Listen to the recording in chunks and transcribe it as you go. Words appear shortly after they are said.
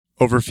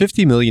Over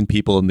 50 million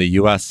people in the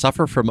U.S.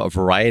 suffer from a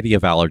variety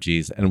of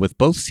allergies, and with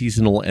both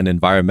seasonal and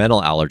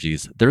environmental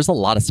allergies, there's a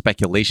lot of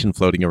speculation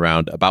floating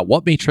around about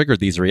what may trigger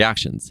these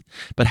reactions.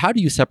 But how do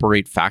you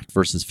separate fact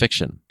versus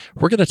fiction?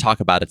 We're going to talk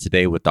about it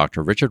today with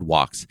Dr. Richard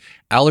Wachs,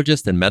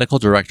 allergist and medical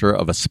director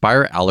of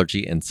Aspire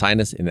Allergy and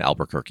Sinus in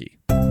Albuquerque.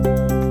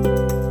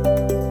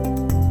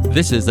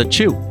 This is A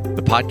Chew,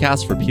 the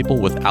podcast for people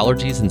with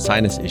allergies and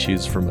sinus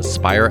issues from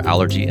Aspire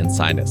Allergy and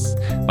Sinus.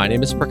 My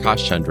name is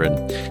Prakash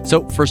Chandran.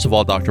 So first of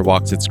all, Dr.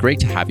 Wachs, it's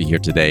great to have you here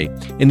today.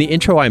 In the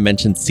intro, I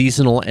mentioned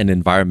seasonal and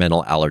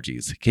environmental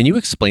allergies. Can you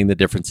explain the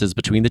differences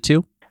between the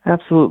two?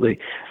 Absolutely.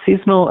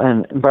 Seasonal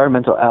and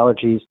environmental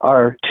allergies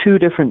are two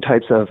different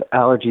types of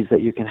allergies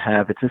that you can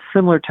have. It's a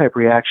similar type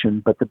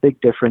reaction, but the big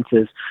difference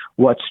is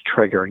what's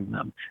triggering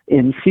them.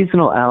 In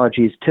seasonal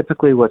allergies,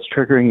 typically what's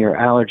triggering your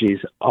allergies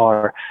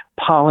are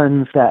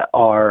pollens that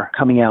are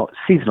coming out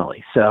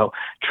seasonally. So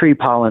tree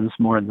pollens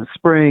more in the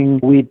spring,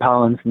 weed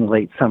pollens in the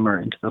late summer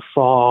into the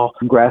fall,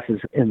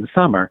 grasses in the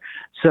summer.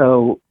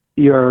 So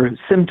your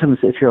symptoms,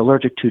 if you're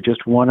allergic to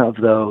just one of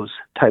those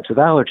types of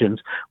allergens,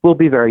 will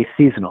be very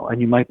seasonal,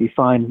 and you might be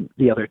fine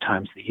the other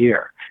times of the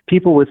year.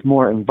 People with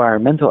more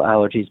environmental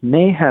allergies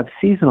may have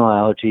seasonal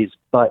allergies,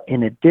 but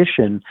in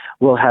addition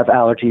will have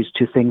allergies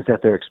to things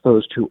that they're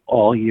exposed to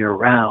all year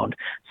round,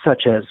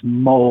 such as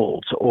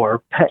molds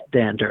or pet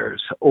danders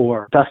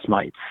or dust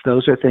mites.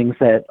 Those are things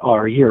that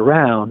are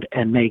year-round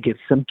and may give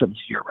symptoms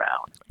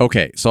year-round.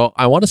 Okay, so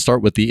I want to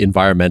start with the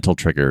environmental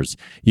triggers.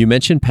 You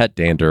mentioned pet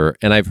dander,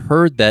 and I've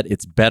heard that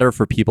it's better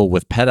for people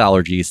with pet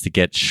allergies to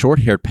get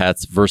short-haired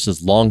pets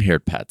versus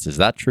long-haired pets. Is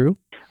that true?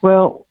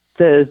 Well,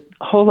 the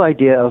whole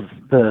idea of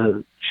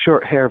the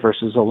short hair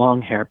versus a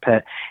long hair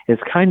pet is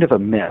kind of a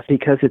myth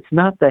because it's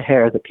not the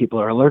hair that people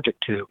are allergic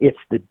to. It's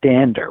the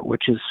dander,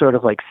 which is sort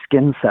of like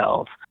skin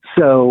cells.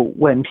 So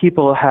when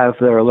people have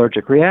their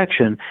allergic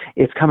reaction,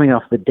 it's coming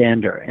off the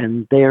dander.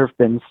 And there have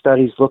been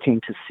studies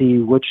looking to see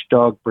which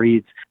dog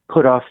breeds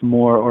put off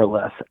more or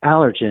less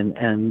allergen.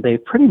 And they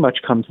pretty much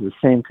come to the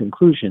same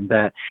conclusion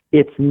that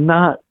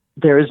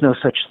there is no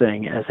such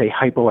thing as a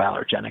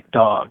hypoallergenic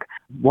dog.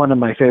 One of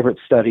my favorite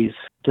studies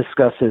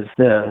discusses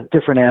the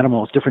different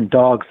animals, different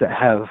dogs that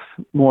have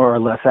more or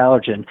less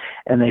allergen,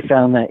 and they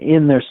found that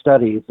in their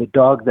study, the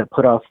dog that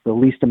put off the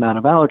least amount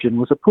of allergen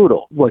was a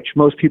poodle, which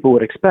most people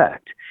would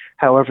expect.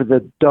 However,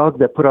 the dog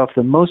that put off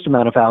the most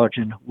amount of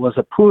allergen was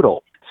a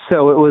poodle.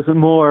 So it was a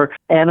more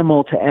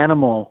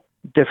animal-to-animal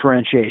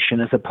differentiation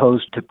as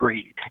opposed to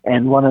breed.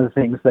 And one of the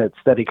things that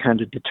study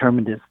kind of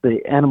determined is the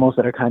animals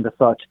that are kind of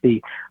thought to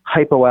be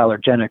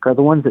hypoallergenic are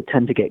the ones that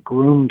tend to get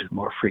groomed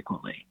more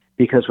frequently,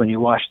 because when you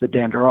wash the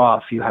dander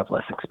off, you have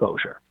less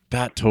exposure.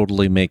 That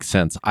totally makes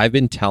sense. I've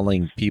been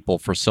telling people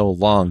for so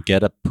long,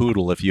 get a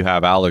poodle if you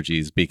have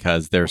allergies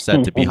because they're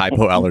said to be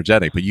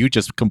hypoallergenic, but you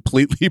just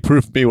completely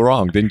proved me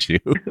wrong, didn't you?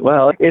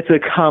 Well, it's a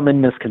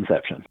common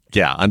misconception.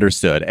 Yeah,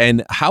 understood.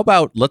 And how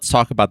about, let's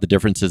talk about the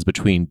differences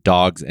between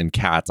dogs and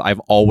cats.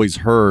 I've always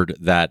heard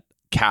that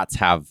cats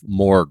have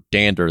more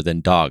dander than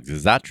dogs.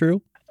 Is that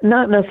true?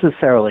 Not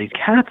necessarily.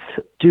 Cats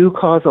do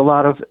cause a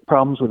lot of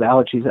problems with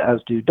allergies, as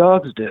do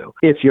dogs do.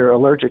 If you're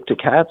allergic to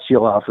cats,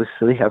 you'll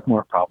obviously have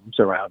more problems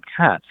around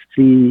cats.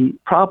 The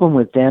problem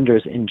with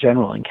danders in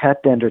general, and cat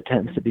dander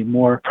tends to be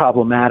more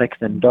problematic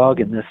than dog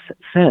in this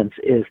sense,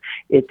 is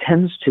it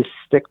tends to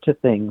stick to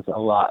things a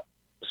lot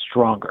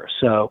stronger.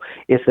 So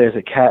if there's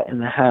a cat in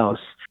the house,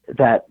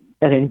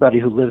 and anybody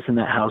who lives in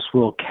that house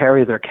will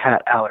carry their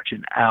cat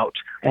allergen out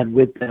and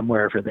with them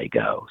wherever they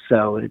go.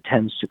 So it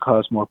tends to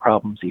cause more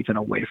problems even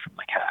away from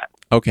the cat.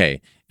 Okay.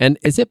 And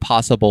is it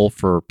possible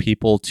for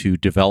people to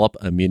develop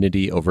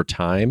immunity over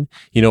time?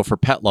 You know, for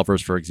pet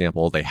lovers, for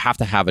example, they have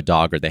to have a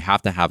dog or they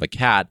have to have a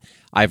cat.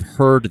 I've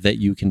heard that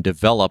you can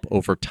develop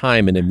over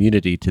time an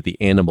immunity to the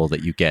animal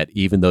that you get,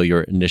 even though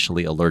you're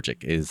initially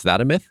allergic. Is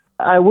that a myth?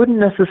 I wouldn't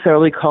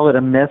necessarily call it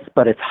a myth,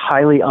 but it's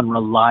highly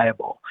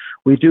unreliable.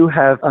 We do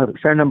have a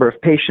fair number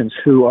of patients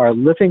who are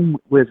living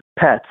with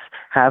pets,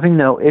 having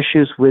no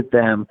issues with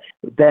them.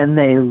 Then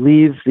they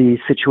leave the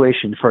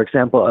situation. For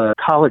example, a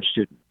college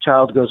student,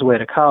 child goes away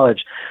to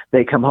college,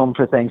 they come home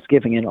for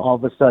Thanksgiving, and all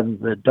of a sudden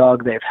the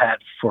dog they've had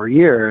for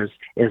years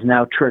is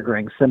now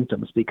triggering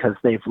symptoms because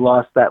they've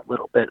lost that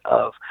little bit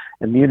of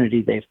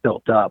immunity they've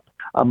built up.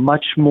 A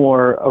much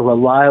more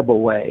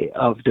reliable way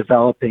of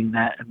developing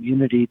that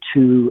immunity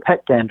to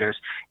pet danders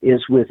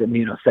is with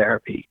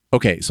immunotherapy.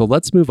 Okay, so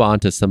let's move on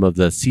to some of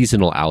the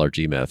seasonal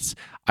allergy myths.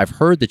 I've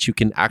heard that you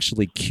can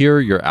actually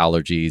cure your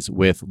allergies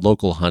with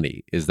local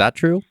honey. Is that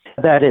true?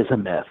 That is a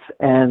myth.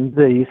 And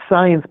the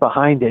science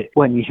behind it,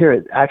 when you hear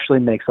it, actually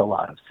makes a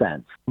lot of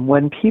sense.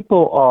 When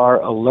people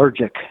are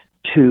allergic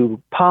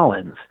to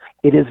pollens,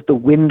 it is the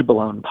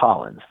wind-blown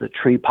pollens, the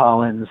tree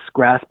pollens,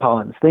 grass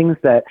pollens, things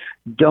that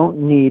don't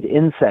need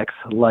insects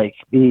like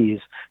bees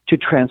to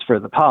transfer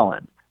the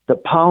pollen. The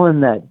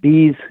pollen that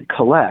bees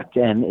collect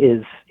and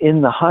is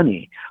in the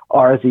honey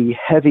are the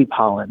heavy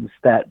pollens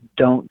that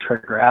don't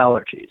trigger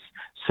allergies.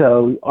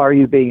 So are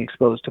you being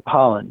exposed to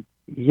pollen?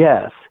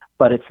 Yes,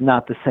 but it's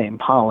not the same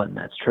pollen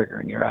that's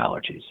triggering your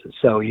allergies.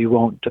 So you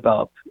won't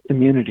develop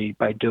immunity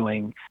by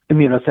doing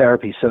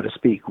immunotherapy, so to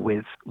speak,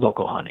 with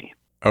local honey.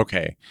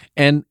 Okay.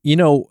 And,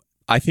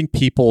 I think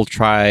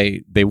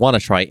they want to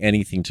try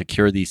anything to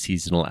cure these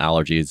seasonal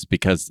allergies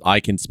because I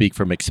can speak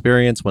from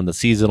experience. When the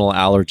seasonal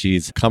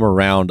allergies come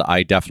around,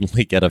 I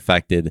definitely get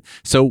affected.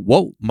 So,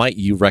 what might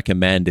you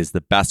recommend is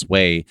the best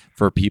way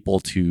for people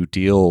to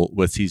deal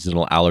with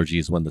seasonal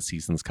allergies when the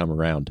seasons come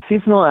around?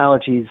 Seasonal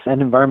allergies,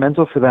 and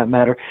environmental for that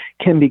matter,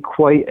 can be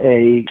quite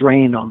a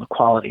drain on the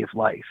quality of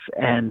life.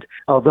 And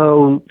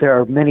although there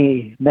are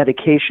many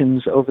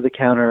medications,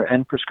 over-the-counter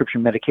and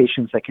prescription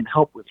medications that can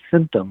help with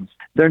symptoms,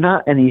 they're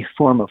not any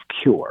form of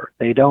cure.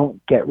 They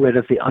don't get rid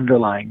of the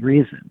underlying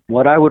reason.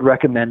 What I would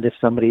recommend if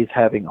somebody's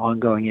having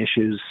ongoing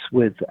issues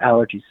with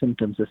allergy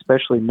symptoms,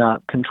 especially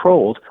not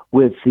controlled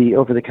with the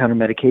over-the-counter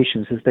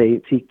medications, is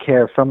they seek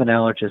care from an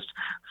allergist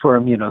for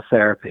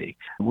immunotherapy,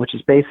 which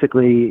is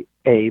basically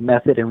a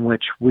method in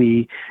which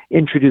we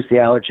introduce the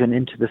allergen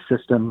into the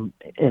system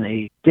in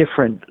a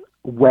different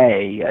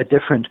way, a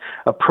different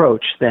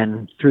approach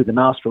than through the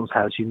nostrils,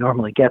 as you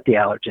normally get the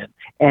allergen.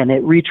 And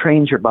it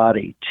retrains your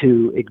body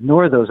to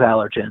ignore those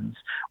allergens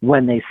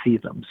when they see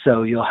them.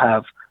 So you'll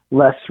have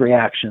less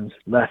reactions,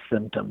 less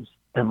symptoms,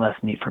 and less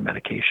need for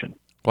medication.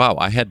 Wow,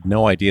 I had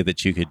no idea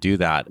that you could do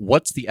that.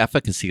 What's the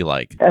efficacy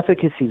like?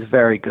 Efficacy is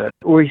very good.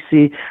 We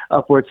see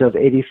upwards of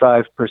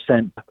 85%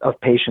 of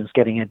patients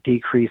getting a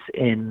decrease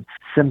in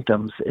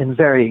symptoms in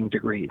varying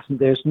degrees.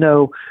 There's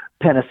no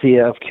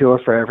panacea of cure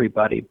for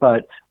everybody,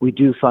 but we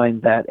do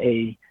find that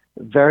a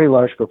very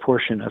large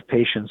proportion of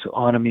patients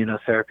on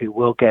immunotherapy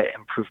will get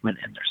improvement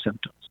in their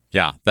symptoms.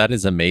 Yeah, that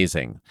is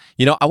amazing.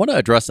 I want to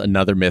address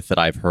another myth that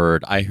I've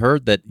heard. I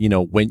heard that,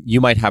 when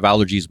you might have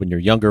allergies when you're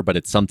younger, but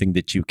it's something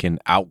that you can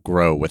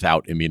outgrow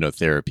without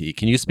immunotherapy.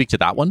 Can you speak to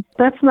that one?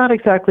 That's not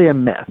exactly a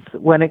myth.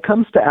 When it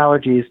comes to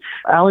allergies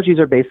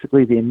are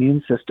basically the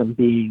immune system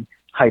being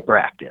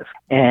hyperactive.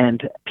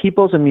 And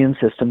people's immune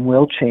system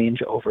will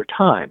change over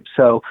time.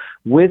 So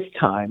with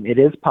time, it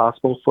is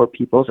possible for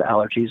people's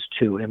allergies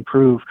to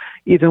improve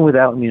even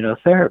without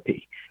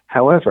immunotherapy.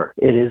 However,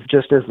 it is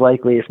just as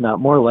likely, if not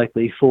more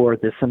likely, for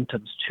the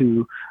symptoms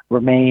to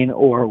remain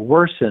or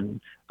worsen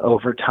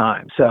over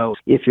time. So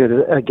if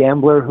you're a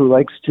gambler who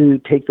likes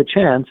to take the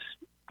chance,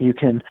 you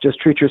can just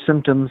treat your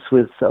symptoms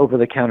with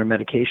over-the-counter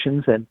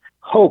medications and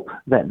hope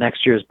that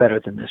next year is better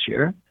than this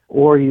year.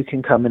 Or you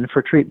can come in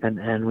for treatment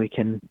and we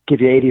can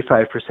give you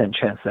 85%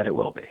 chance that it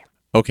will be.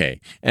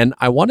 Okay. And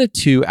I wanted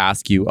to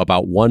ask you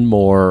about one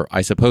more.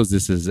 I suppose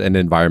this is an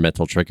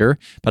environmental trigger,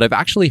 but I've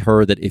actually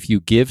heard that if you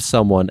give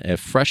someone a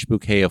fresh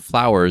bouquet of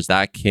flowers,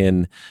 that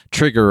can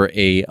trigger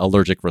a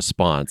allergic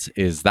response.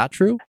 Is that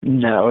true?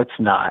 No, it's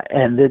not.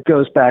 And it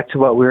goes back to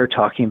what we were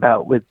talking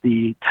about with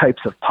the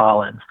types of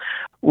pollens.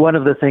 One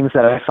of the things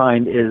that I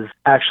find is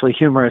actually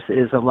humorous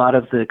is a lot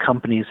of the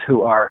companies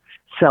who are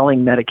selling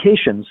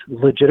medications,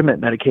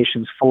 legitimate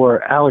medications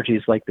for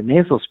allergies like the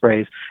nasal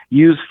sprays,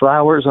 use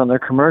flowers on their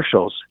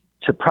commercials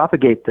to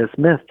propagate this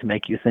myth to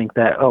make you think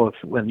that,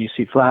 when you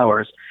see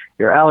flowers,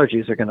 your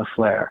allergies are going to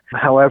flare.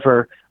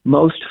 However,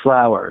 most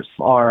flowers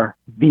are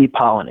bee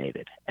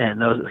pollinated,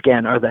 and those,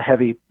 again, are the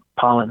heavy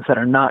pollens that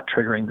are not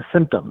triggering the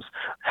symptoms.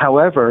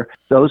 However,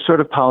 those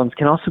sort of pollens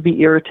can also be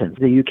irritants.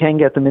 You can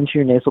get them into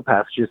your nasal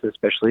passages,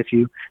 especially if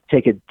you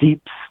take a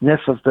deep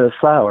sniff of the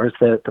flowers.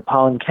 The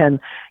pollen can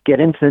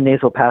get into the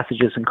nasal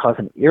passages and cause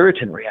an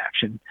irritant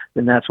reaction.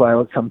 And that's why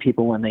some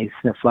people, when they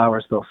sniff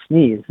flowers, they'll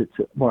sneeze. It's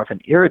more of an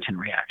irritant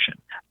reaction.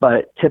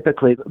 But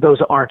typically, those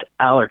aren't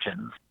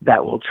allergens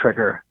that will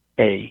trigger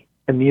a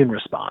immune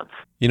response.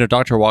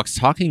 Dr. Walks,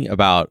 talking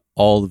about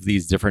all of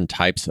these different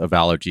types of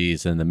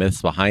allergies and the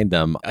myths behind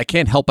them, I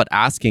can't help but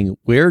asking,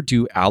 where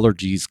do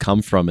allergies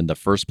come from in the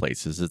first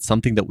place? Is it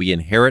something that we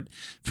inherit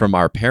from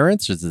our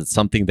parents? Or is it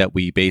something that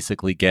we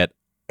basically get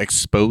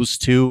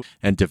exposed to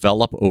and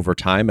develop over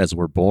time as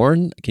we're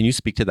born? Can you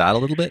speak to that a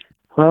little bit?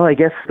 Well, I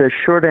guess the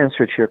short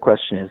answer to your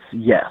question is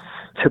yes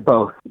to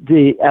both.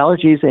 The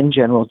allergies in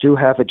general do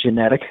have a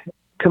genetic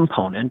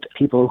component.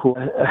 People who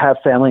have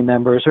family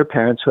members or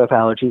parents who have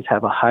allergies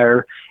have a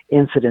higher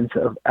incidence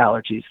of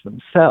allergies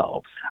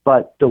themselves.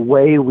 But the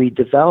way we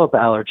develop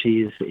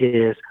allergies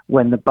is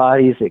when the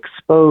body is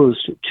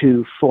exposed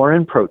to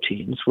foreign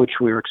proteins, which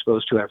we're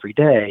exposed to every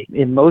day.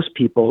 In most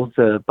people,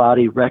 the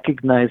body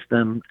recognizes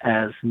them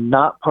as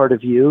not part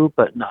of you,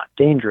 but not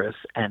dangerous,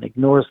 and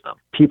ignores them.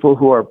 People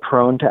who are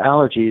prone to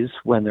allergies,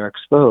 when they're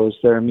exposed,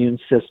 their immune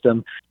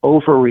system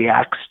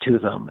overreacts to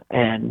them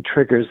and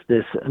triggers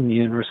this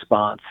immune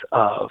response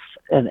of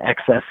an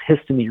excess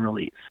histamine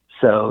release.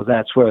 So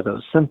that's where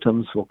those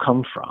symptoms will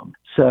come from.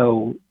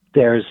 So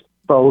there's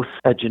both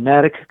a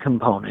genetic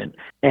component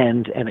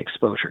and an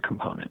exposure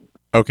component.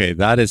 Okay,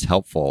 that is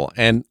helpful.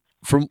 And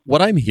from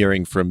what I'm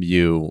hearing from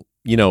you,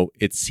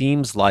 it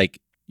seems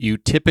like you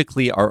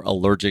typically are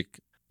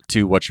allergic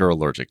to what you're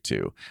allergic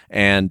to.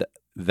 And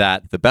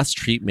that the best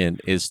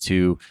treatment is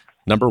to,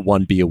 number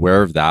one, be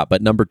aware of that.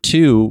 But number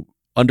two,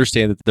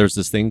 understand that there's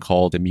this thing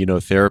called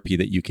immunotherapy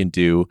that you can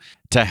do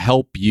to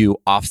help you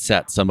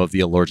offset some of the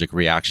allergic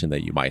reaction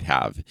that you might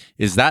have.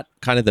 Is that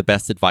kind of the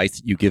best advice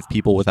that you give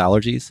people with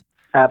allergies?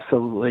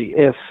 Absolutely.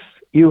 If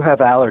you have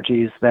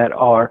allergies that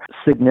are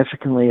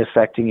significantly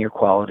affecting your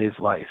quality of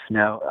life.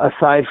 Now,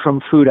 aside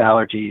from food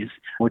allergies,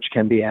 which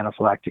can be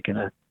anaphylactic and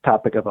a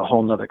topic of a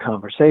whole nother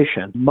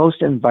conversation,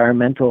 most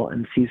environmental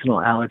and seasonal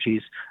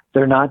allergies,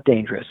 they're not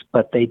dangerous,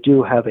 but they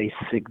do have a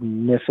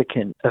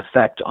significant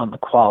effect on the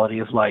quality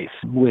of life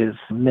with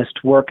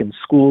missed work and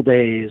school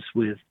days,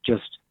 with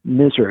just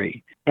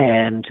misery.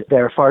 And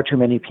there are far too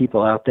many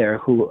people out there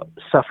who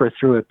suffer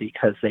through it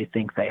because they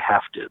think they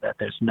have to, that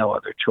there's no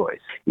other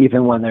choice,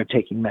 even when they're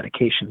taking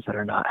medications that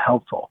are not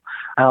helpful.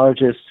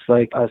 Allergists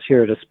like us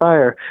here at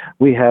Aspire,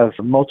 we have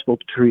multiple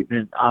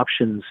treatment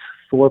options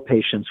for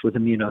patients with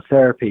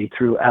immunotherapy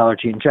through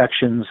allergy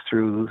injections,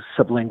 through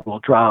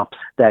sublingual drops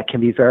that can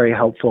be very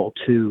helpful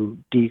to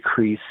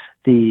decrease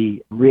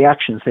the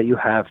reactions that you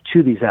have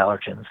to these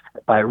allergens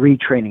by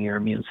retraining your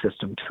immune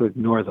system to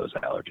ignore those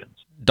allergens.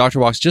 Dr.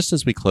 Wachs, just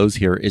as we close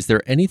here, is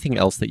there anything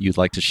else that you'd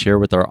like to share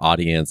with our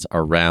audience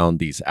around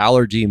these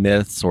allergy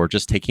myths or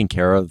just taking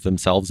care of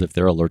themselves if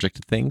they're allergic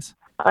to things?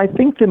 I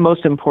think the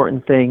most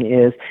important thing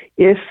is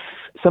if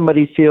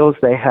somebody feels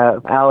they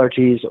have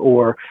allergies,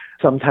 or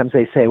sometimes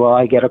they say, well,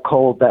 I get a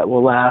cold that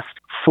will last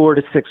 4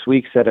 to 6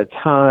 weeks at a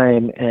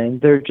time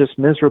and they're just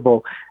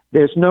miserable,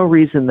 there's no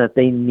reason that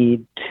they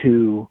need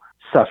to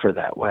suffer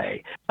that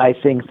way. I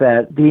think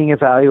that being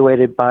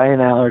evaluated by an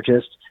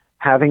allergist,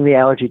 having the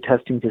allergy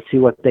testing to see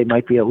what they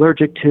might be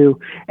allergic to,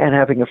 and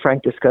having a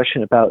frank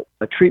discussion about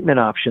the treatment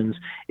options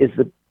is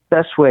the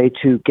best way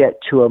to get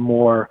to a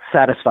more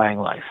satisfying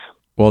life.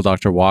 Well,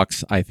 Dr.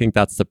 Wachs, I think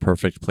that's the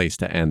perfect place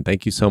to end.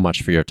 Thank you so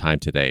much for your time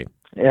today.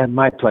 And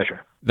my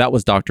pleasure. That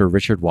was Dr.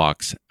 Richard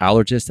Wachs,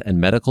 allergist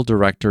and medical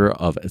director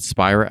of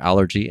Aspire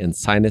Allergy and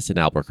Sinus in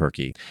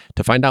Albuquerque.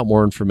 To find out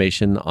more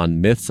information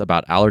on myths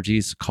about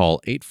allergies, call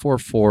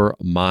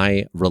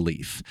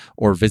 844-MY-RELIEF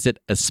or visit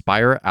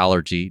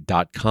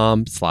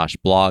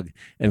aspireallergy.com/blog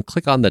and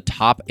click on the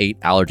top 8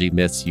 allergy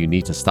myths you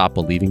need to stop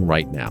believing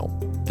right now.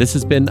 This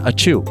has been A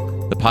Chew,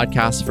 the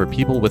podcast for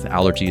people with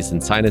allergies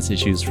and sinus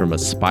issues from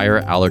Aspire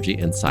Allergy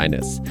and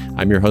Sinus.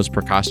 I'm your host,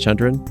 Prakash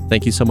Chandran.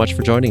 Thank you so much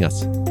for joining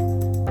us.